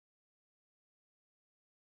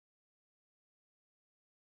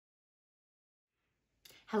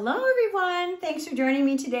Hello everyone, thanks for joining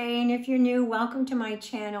me today, and if you're new, welcome to my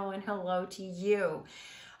channel and hello to you.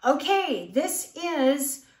 Okay, this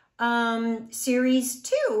is series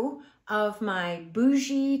 2 of my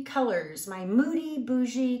bougie colors, my moody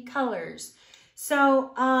bougie colors.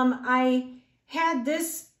 So I had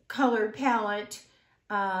this color palette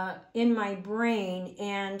in my brain,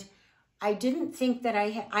 and I didn't think that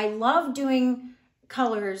I love doing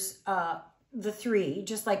colors the 3,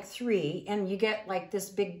 just like 3, and you get like this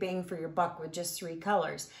big bang for your buck with just 3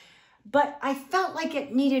 colors. But I felt like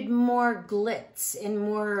it needed more glitz and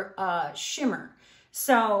more shimmer.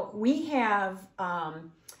 So we have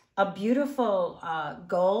a beautiful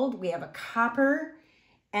gold, we have a copper,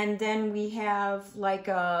 and then we have like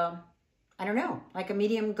a, I don't know, like a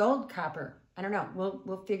medium gold copper. I don't know,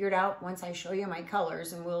 we'll figure it out once I show you my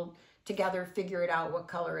colors, and we'll together figure it out what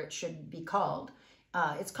color it should be called.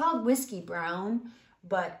 It's called whiskey brown,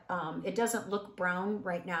 but it doesn't look brown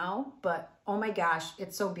right now, but oh my gosh,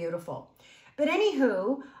 it's so beautiful. But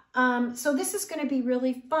anywho, so this is going to be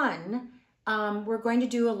really fun. We're going to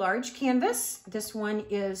do a large canvas. This one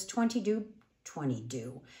is 22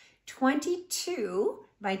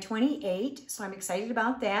 by 28, so I'm excited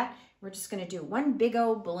about that. We're just going to do one big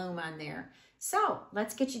old bloom on there. So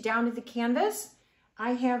let's get you down to the canvas.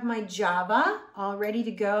 I have my Java all ready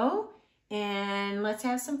to go. And let's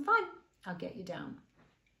have some fun. I'll get you down.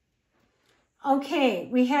 Okay,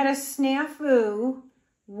 we had a snafu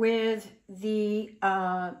with the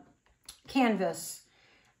canvas.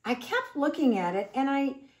 I kept looking at it, and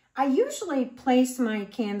I usually place my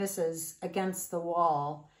canvases against the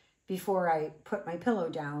wall before I put my pillow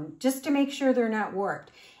down, just to make sure they're not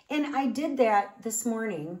warped. And I did that this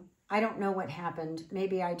morning. I don't know what happened.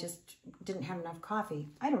 Maybe I just didn't have enough coffee.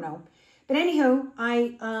 I don't know. But anywho,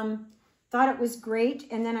 I thought it was great,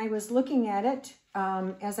 and then I was looking at it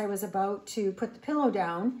as I was about to put the pillow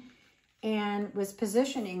down and was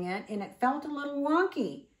positioning it, and it felt a little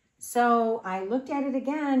wonky. So I looked at it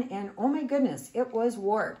again, and oh my goodness, it was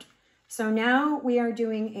warped. So now we are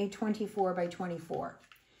doing a 24 by 24.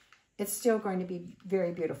 It's still going to be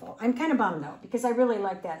very beautiful. I'm kind of bummed though, because I really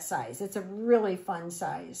like that size. It's a really fun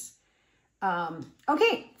size.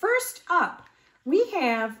 Okay, first up, we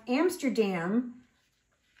have Amsterdam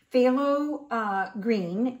phthlo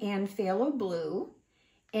green and phthlo blue,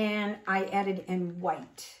 and I added in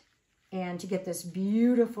white, and to get this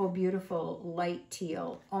beautiful, beautiful light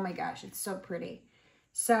teal. Oh my gosh, it's so pretty.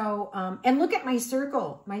 So, and look at my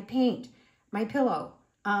circle, my paint, my pillow.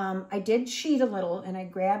 I did cheat a little, and I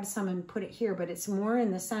grabbed some and put it here, but it's more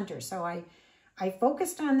in the center. So I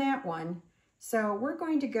focused on that one. So we're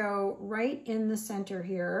going to go right in the center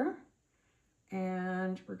here.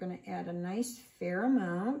 And we're going to add a nice fair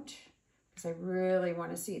amount because I really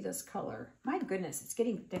want to see this color. My goodness, it's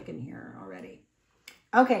getting thick in here already.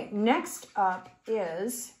 Okay, next up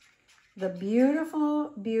is the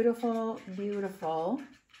beautiful, beautiful, beautiful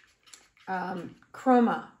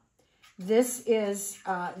Chroma. This is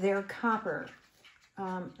their copper.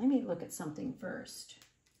 Let me look at something first.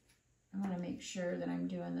 I want to make sure that I'm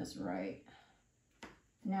doing this right.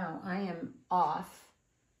 No, I am off.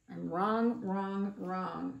 I'm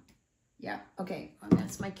wrong. Yeah, okay,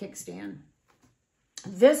 that's my kickstand.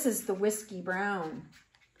 This is the whiskey brown,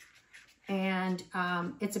 and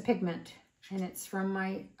it's a pigment, and it's from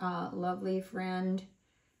my lovely friend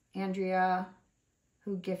Andrea,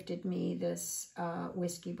 who gifted me this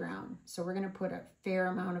whiskey brown. So we're gonna put a fair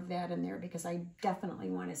amount of that in there because I definitely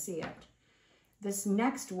wanna see it. This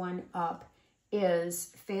next one up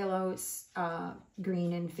is phthalo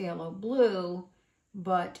green and phthalo blue,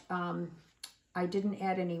 but I didn't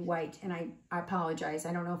add any white, and I apologize.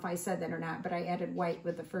 I don't know if I said that or not, but I added white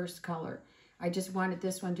with the first color. I just wanted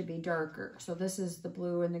this one to be darker. So this is the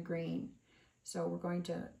blue and the green. So we're going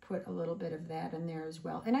to put a little bit of that in there as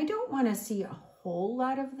well. And I don't want to see a whole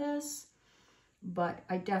lot of this, but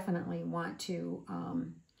I definitely want to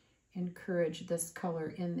encourage this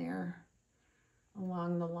color in there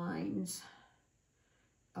along the lines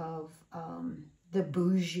of the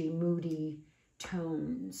bougie moody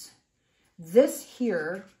tones. This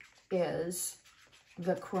here is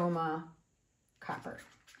the Chroma copper,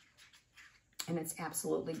 and it's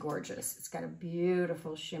absolutely gorgeous. It's got a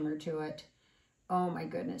beautiful shimmer to it. Oh my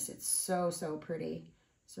goodness, it's so, so pretty.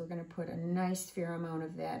 So we're going to put a nice fair amount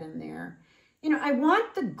of that in there. You know, I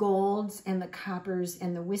want the golds and the coppers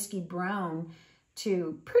and the whiskey brown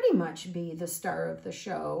to pretty much be the star of the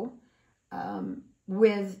show,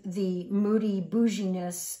 with the moody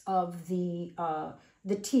bouginess of the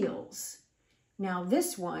teals. Now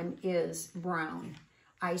this one is brown.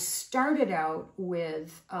 I started out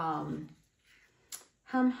with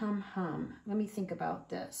Let me think about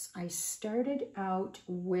this. I started out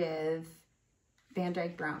with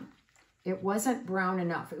vandyke brown. It wasn't brown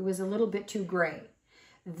enough. It was a little bit too gray.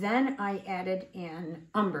 Then I added in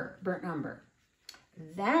umber, burnt umber.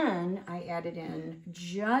 Then I added in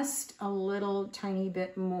just a little tiny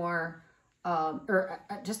bit more,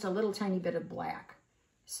 just a little tiny bit of black.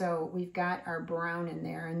 So we've got our brown in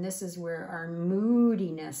there, and this is where our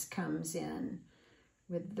moodiness comes in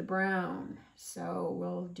with the brown. So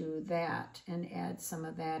we'll do that and add some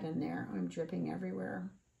of that in there. I'm dripping everywhere.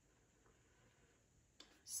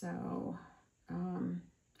 So,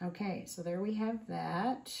 okay, so there we have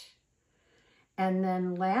that. And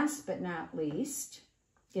then last but not least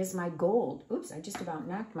is my gold. Oops, I just about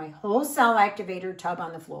knocked my whole cell activator tub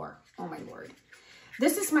on the floor. Oh my Lord.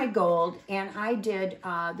 This is my gold, and I did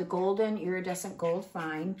the golden iridescent gold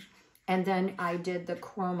fine, and then I did the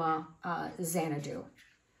Chroma Xanadu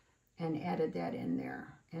and added that in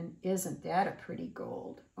there. And isn't that a pretty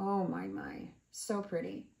gold? Oh my, so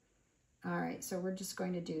pretty. All right, so we're just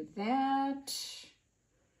going to do that.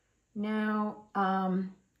 Now,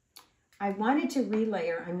 I wanted to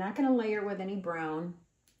relayer. I'm not going to layer with any brown.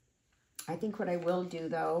 I think what I will do,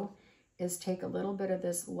 though, is take a little bit of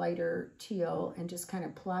this lighter teal and just kind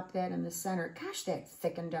of plop that in the center. Gosh, that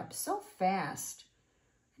thickened up so fast.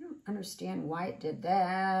 I don't understand why it did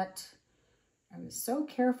that. I was so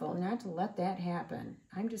careful not to let that happen.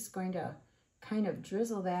 I'm just going to kind of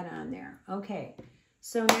drizzle that on there. Okay,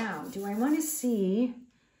 so now, do I want to see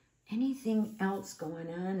anything else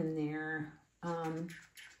going on in there? I'm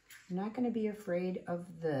not going to be afraid of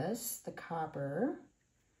this, the copper.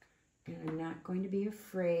 And I'm not going to be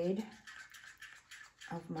afraid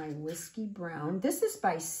of my whiskey brown. This is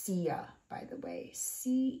by Ceya, by the way.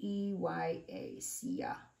 C-E-Y-A,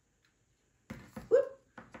 Ceya. Whoop!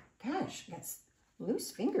 Gosh, got loose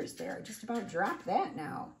fingers there. I just about dropped that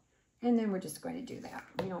now. And then we're just going to do that.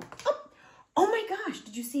 You know, oh my gosh,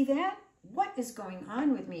 did you see that? What is going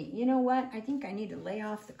on with me? You know what? I think I need to lay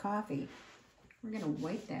off the coffee. We're going to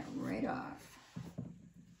wipe that right off.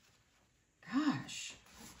 Gosh.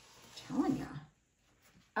 Telling you.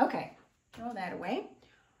 Okay, throw that away.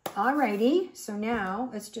 Alrighty, so now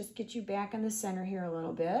let's just get you back in the center here a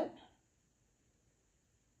little bit.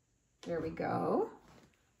 There we go.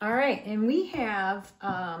 All right, and we have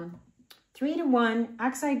 3-to-1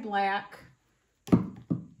 Oxide Black.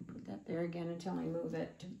 Put that there again until I move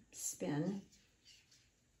it to spin.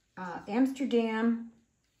 Amsterdam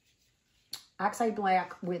Oxide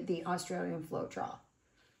Black with the Australian floetrol.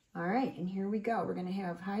 All right, and here we go. We're going to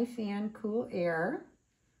have high fan, cool air.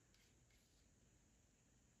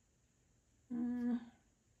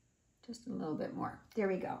 Just a little bit more. There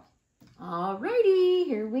we go. All righty,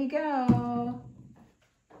 here we go.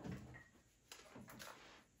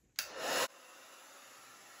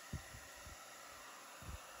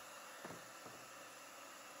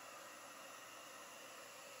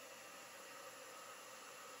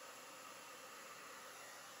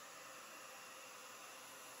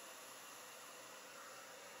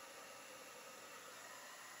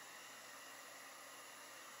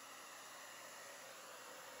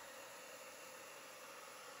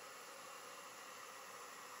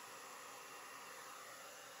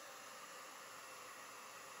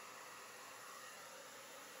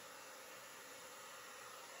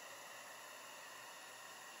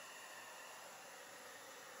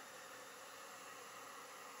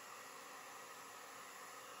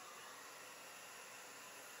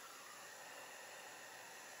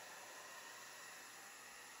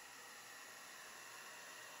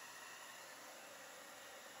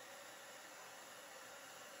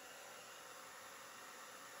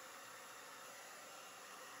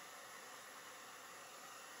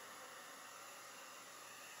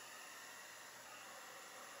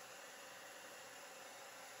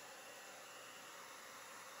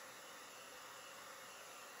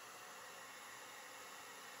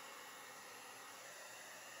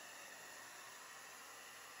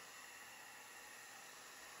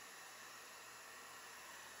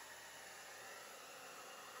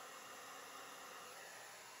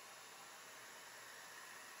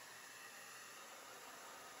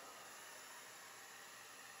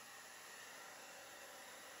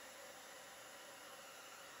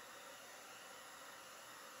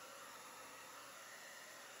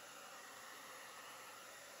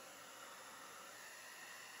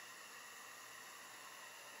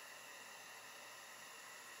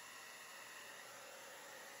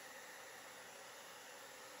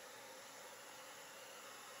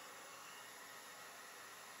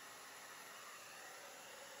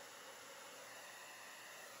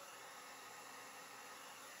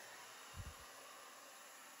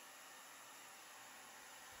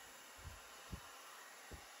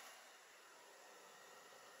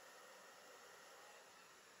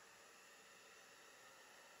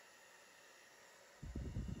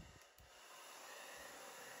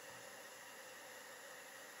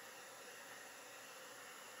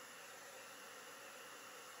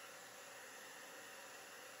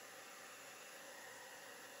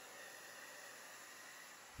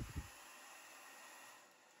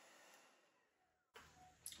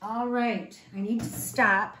 All right, I need to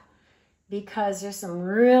stop because there's some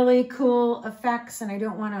really cool effects and I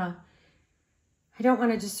don't want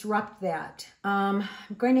to disrupt that. I'm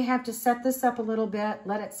going to have to set this up a little bit,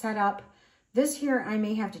 let it set up. This here I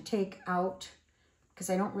may have to take out because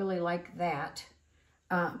I don't really like that.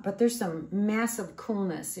 But there's some massive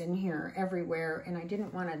coolness in here everywhere and I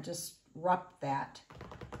didn't want to disrupt that.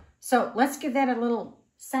 So let's give that a little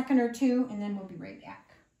second or two and then we'll be right back.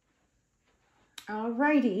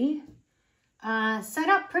 Alrighty, set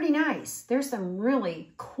up pretty nice. There's some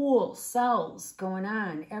really cool cells going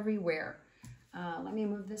on everywhere. Let me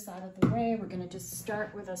move this out of the way. We're going to just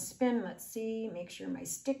start with a spin. Let's see, make sure my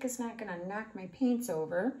stick is not going to knock my paints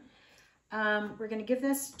over. We're going to give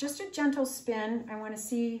this just a gentle spin. I want to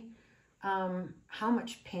see how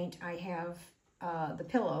much paint I have, the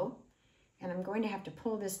pillow, and I'm going to have to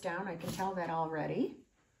pull this down. I can tell that already.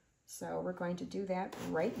 So we're going to do that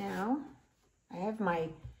right now. I have my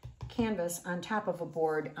canvas on top of a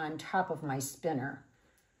board on top of my spinner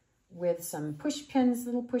with some push pins,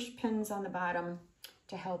 little push pins on the bottom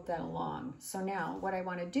to help that along. So now what I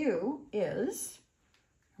want to do is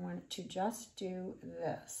I want to just do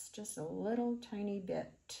this, just a little tiny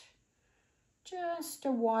bit, just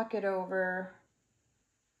to walk it over,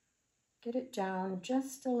 get it down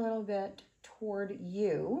just a little bit toward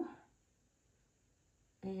you.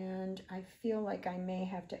 And I feel like I may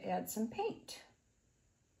have to add some paint.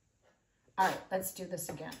 All right, let's do this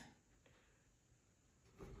again.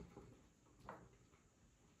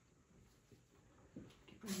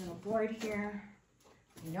 Get my little board here.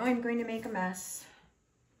 I know I'm going to make a mess.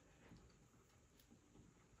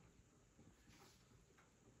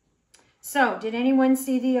 So, did anyone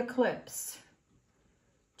see the eclipse?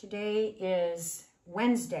 Today is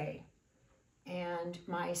Wednesday, and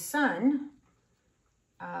my son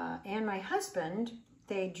and my husband,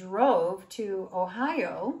 they drove to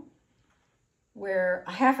Ohio, where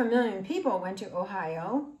 500,000 people went to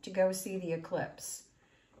Ohio to go see the eclipse.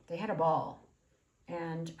 They had a ball.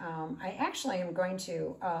 And I actually am going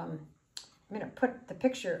to, I'm going to put the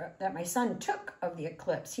picture that my son took of the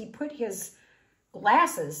eclipse. He put his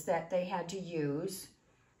glasses that they had to use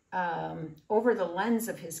over the lens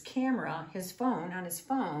of his camera, his phone, on his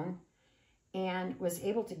phone, and was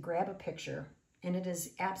able to grab a picture. And it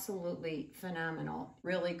is absolutely phenomenal,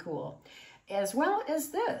 really cool. As well as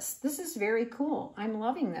this. This is very cool. I'm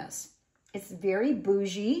loving this. It's very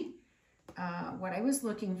bougie, what I was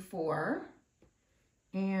looking for.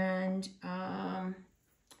 And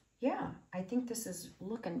yeah, I think this is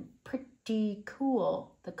looking pretty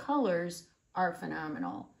cool. The colors are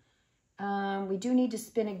phenomenal. We do need to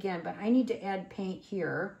spin again, but I need to add paint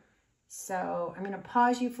here. So I'm going to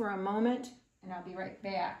pause you for a moment and I'll be right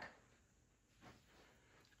back.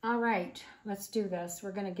 All right, let's do this.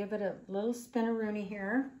 We're going to give it a little spin-a-rooney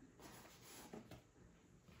here.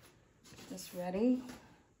 Get this ready.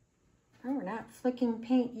 Oh, we're not flicking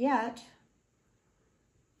paint yet.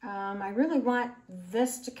 I really want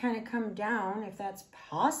this to kind of come down, if that's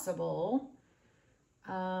possible.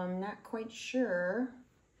 Not quite sure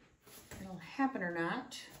if it'll happen or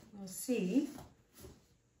not. We'll see.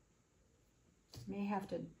 May have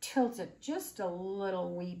to tilt it just a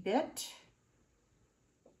little wee bit.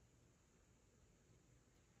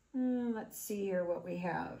 Let's see here what we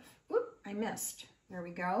have. Oop, I missed. There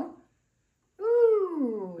we go.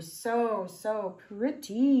 Ooh, so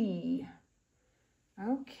pretty.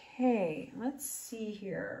 Okay, let's see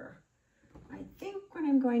here. I think what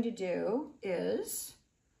I'm going to do is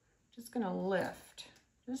just going to lift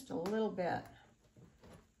just a little bit.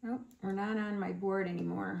 Nope, we're not on my board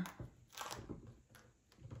anymore.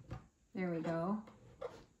 There we go.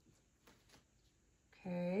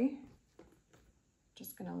 Okay.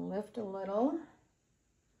 Just going to lift a little,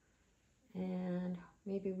 and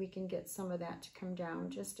maybe we can get some of that to come down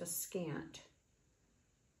just a scant.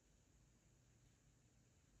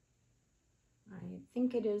 I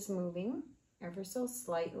think it is moving ever so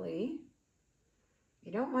slightly.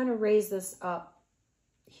 You don't want to raise this up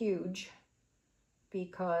huge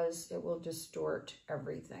because it will distort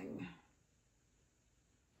everything.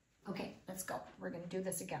 Okay, let's go. We're going to do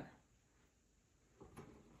this again.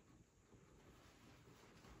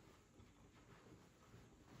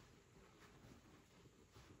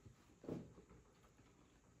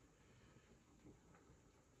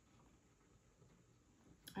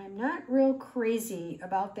 I'm not real crazy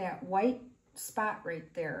about that white spot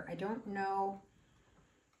right there. I don't know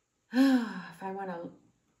if I want to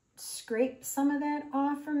scrape some of that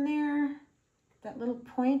off from there. That little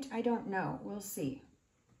point, I don't know. We'll see.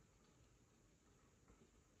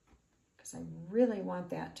 because I really want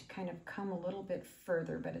that to kind of come a little bit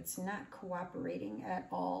further, but it's not cooperating at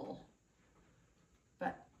all.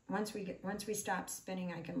 But once we stop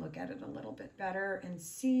spinning, I can look at it a little bit better and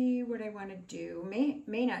see what I want to do.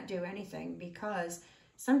 May not do anything, because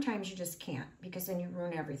sometimes you just can't, because then you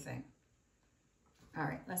ruin everything. All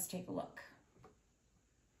right, let's take a look.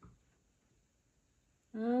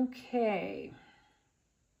 Okay.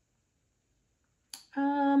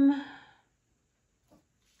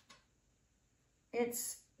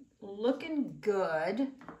 It's looking good.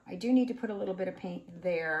 I do need to put a little bit of paint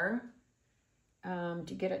there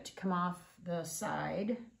to get it to come off the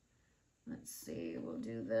side. Let's see, we'll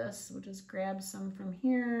do this. We'll just grab some from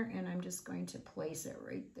here, and I'm just going to place it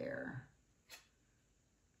right there,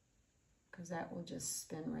 because that will just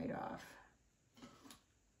spin right off.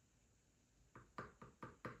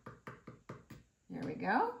 There we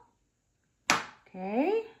go.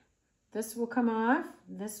 Okay, this will come off.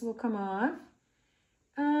 This will come off.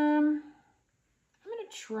 I'm going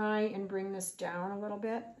to try and bring this down a little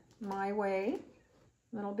bit my way,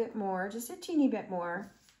 a little bit more, just a teeny bit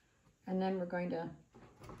more, and then we're going to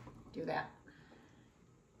do that.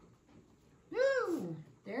 Woo!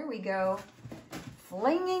 There we go.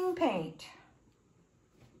 Flinging paint.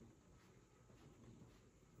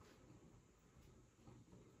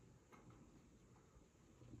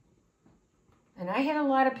 And I had a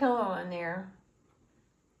lot of pillow in there,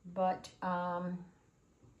 but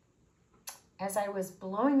as I was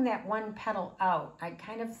blowing that one petal out, I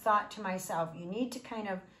kind of thought to myself, you need to kind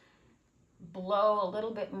of blow a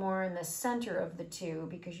little bit more in the center of the two,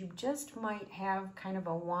 because you just might have kind of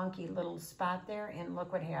a wonky little spot there, and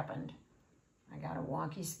look what happened. I got a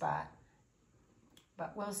wonky spot.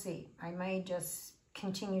 But we'll see. I may just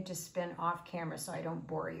continue to spin off camera so I don't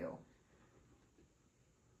bore you.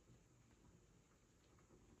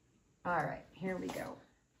 All right, here we go.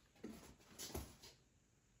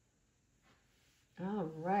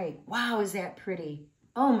 All right. Wow, is that pretty?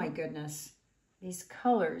 Oh my goodness. These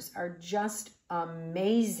colors are just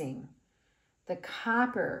amazing. The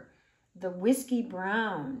copper, the whiskey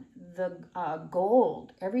brown, the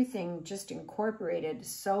gold, everything just incorporated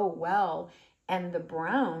so well. And the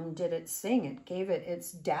brown did its thing. It gave it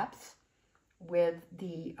its depth with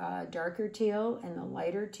the darker teal and the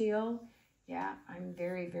lighter teal. Yeah, I'm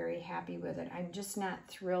very, very happy with it. I'm just not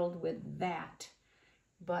thrilled with that.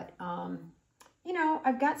 But, you know,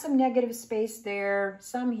 I've got some negative space there,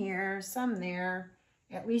 some here, some there.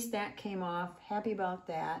 At least that came off. Happy about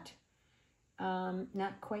that.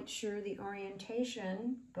 Not quite sure the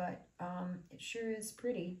orientation, but it sure is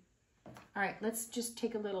pretty. All right, let's just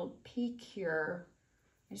take a little peek here.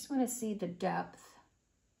 I just want to see the depth.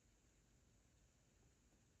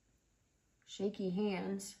 Shaky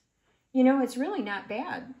hands. You know, it's really not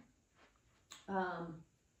bad.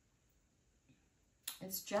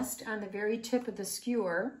 It's just on the very tip of the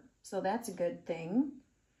skewer, so that's a good thing.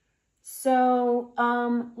 So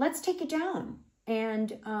let's take it down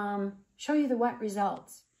and show you the wet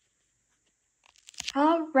results.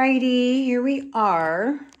 Alrighty, here we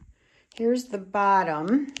are. Here's the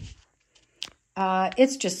bottom.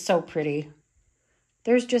 It's just so pretty.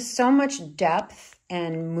 There's just so much depth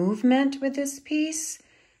and movement with this piece.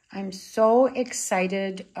 I'm so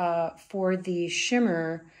excited for the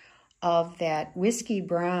shimmer of that whiskey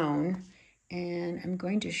brown, and I'm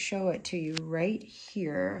going to show it to you right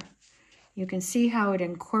here. You can see how it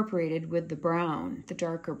incorporated with the brown, the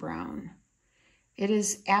darker brown. It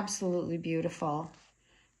is absolutely beautiful.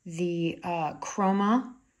 The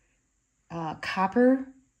chroma, copper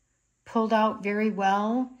pulled out very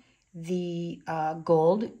well. The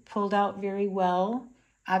gold pulled out very well.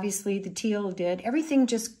 Obviously the teal did. Everything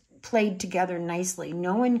just played together nicely.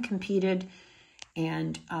 No one competed,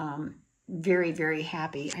 and very, very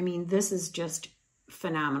happy. I mean, this is just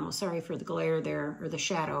phenomenal. Sorry for the glare there, or the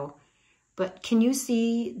shadow. But can you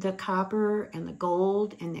see the copper and the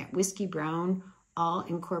gold and that whiskey brown all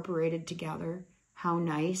incorporated together? How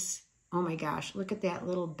nice. Oh my gosh, look at that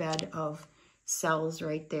little bed of cells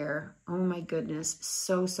right there. Oh my goodness,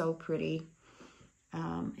 so, so pretty.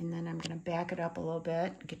 And then I'm gonna back it up a little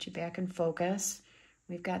bit, get you back in focus.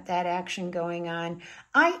 We've got that action going on.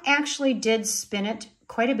 I actually did spin it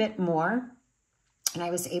quite a bit more, and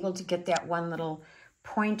I was able to get that one little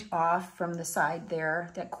point off from the side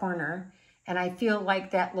there, that corner, and I feel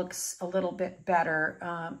like that looks a little bit better.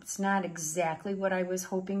 It's not exactly what I was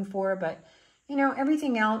hoping for, but you know,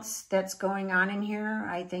 everything else that's going on in here,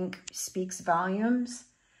 I think speaks volumes.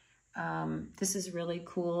 This is really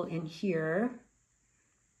cool in here.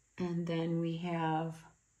 And then we have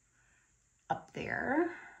up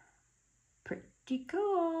there, pretty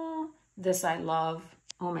cool. This I love.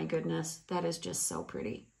 Oh my goodness, that is just so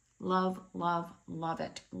pretty. Love, love, love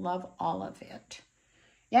it. Love all of it.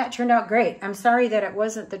 Yeah, it turned out great. I'm sorry that it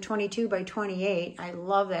wasn't the 22 by 28. I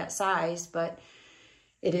love that size, but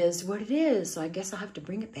it is what it is. So I guess I'll have to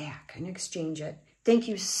bring it back and exchange it. Thank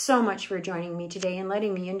you so much for joining me today and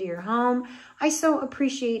letting me into your home. I so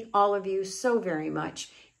appreciate all of you so very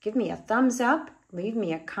much. Give me a thumbs up, leave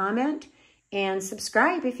me a comment, and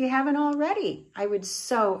subscribe if you haven't already. I would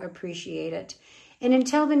so appreciate it. And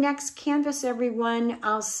until the next canvas, everyone,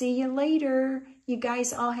 I'll see you later. You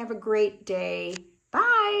guys all have a great day.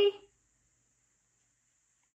 Bye.